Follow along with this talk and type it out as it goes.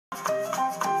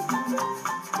So,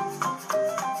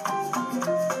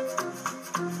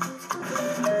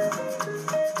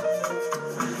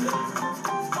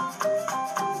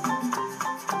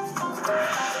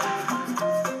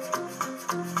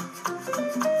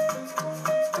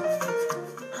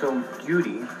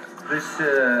 Judy, this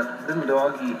little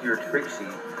doggy here, Trixie,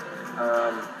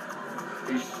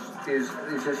 is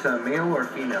this a male or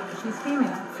female? She's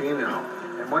female. Female.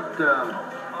 And what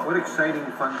exciting,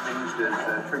 fun things does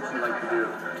Trixie like to do?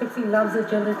 Trixie loves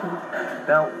agility.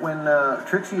 Now, when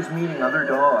Trixie is meeting other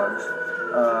dogs,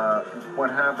 what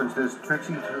happens? Does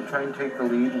Trixie try and take the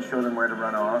lead and show them where to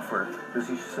run off, or does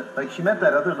she met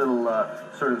that other little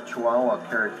sort of Chihuahua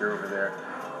character over there?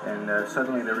 And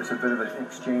suddenly there was a bit of an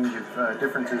exchange of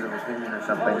differences of opinion or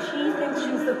something. Oh, she thinks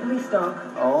she's the police dog.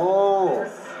 Oh,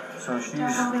 so she's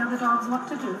tells all the other dogs what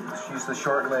to do. She's the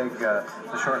short leg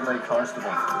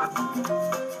constable.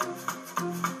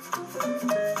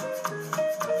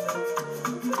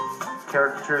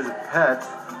 Caricature as a pet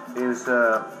is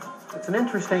it's an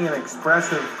interesting and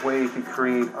expressive way to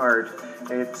create art.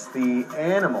 It's the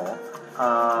animal,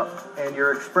 and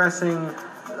you're expressing.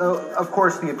 Of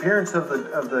course, the appearance of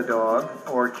the dog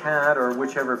or cat or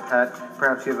whichever pet,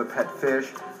 perhaps you have a pet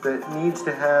fish, that needs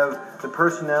to have the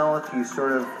personality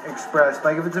sort of expressed.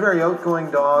 Like if it's a very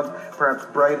outgoing dog, perhaps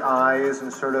bright eyes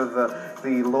and sort of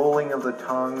the lolling of the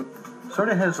tongue. Sort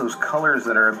of has those colors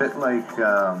that are a bit like,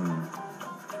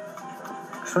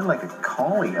 sort of like a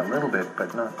collie a little bit,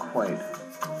 but not quite.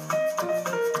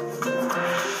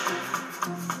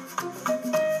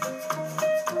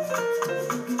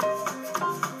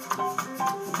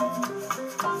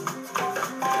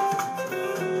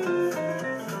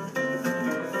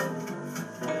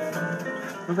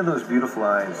 Look at those beautiful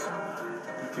eyes.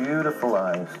 Beautiful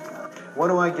eyes. What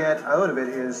do I get out of it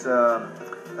is the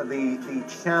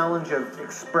challenge of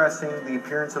expressing the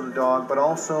appearance of the dog, but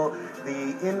also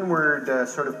the inward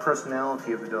sort of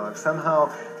personality of the dog. Somehow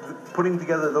putting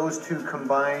together those two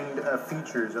combined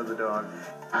features of the dog.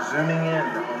 Zooming in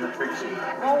on the Trixie.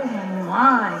 Oh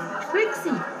my,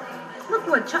 Trixie! Look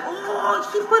what she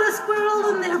put a squirrel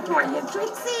in there for you,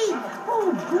 Trixie!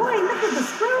 Oh boy, look at the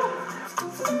squirrel!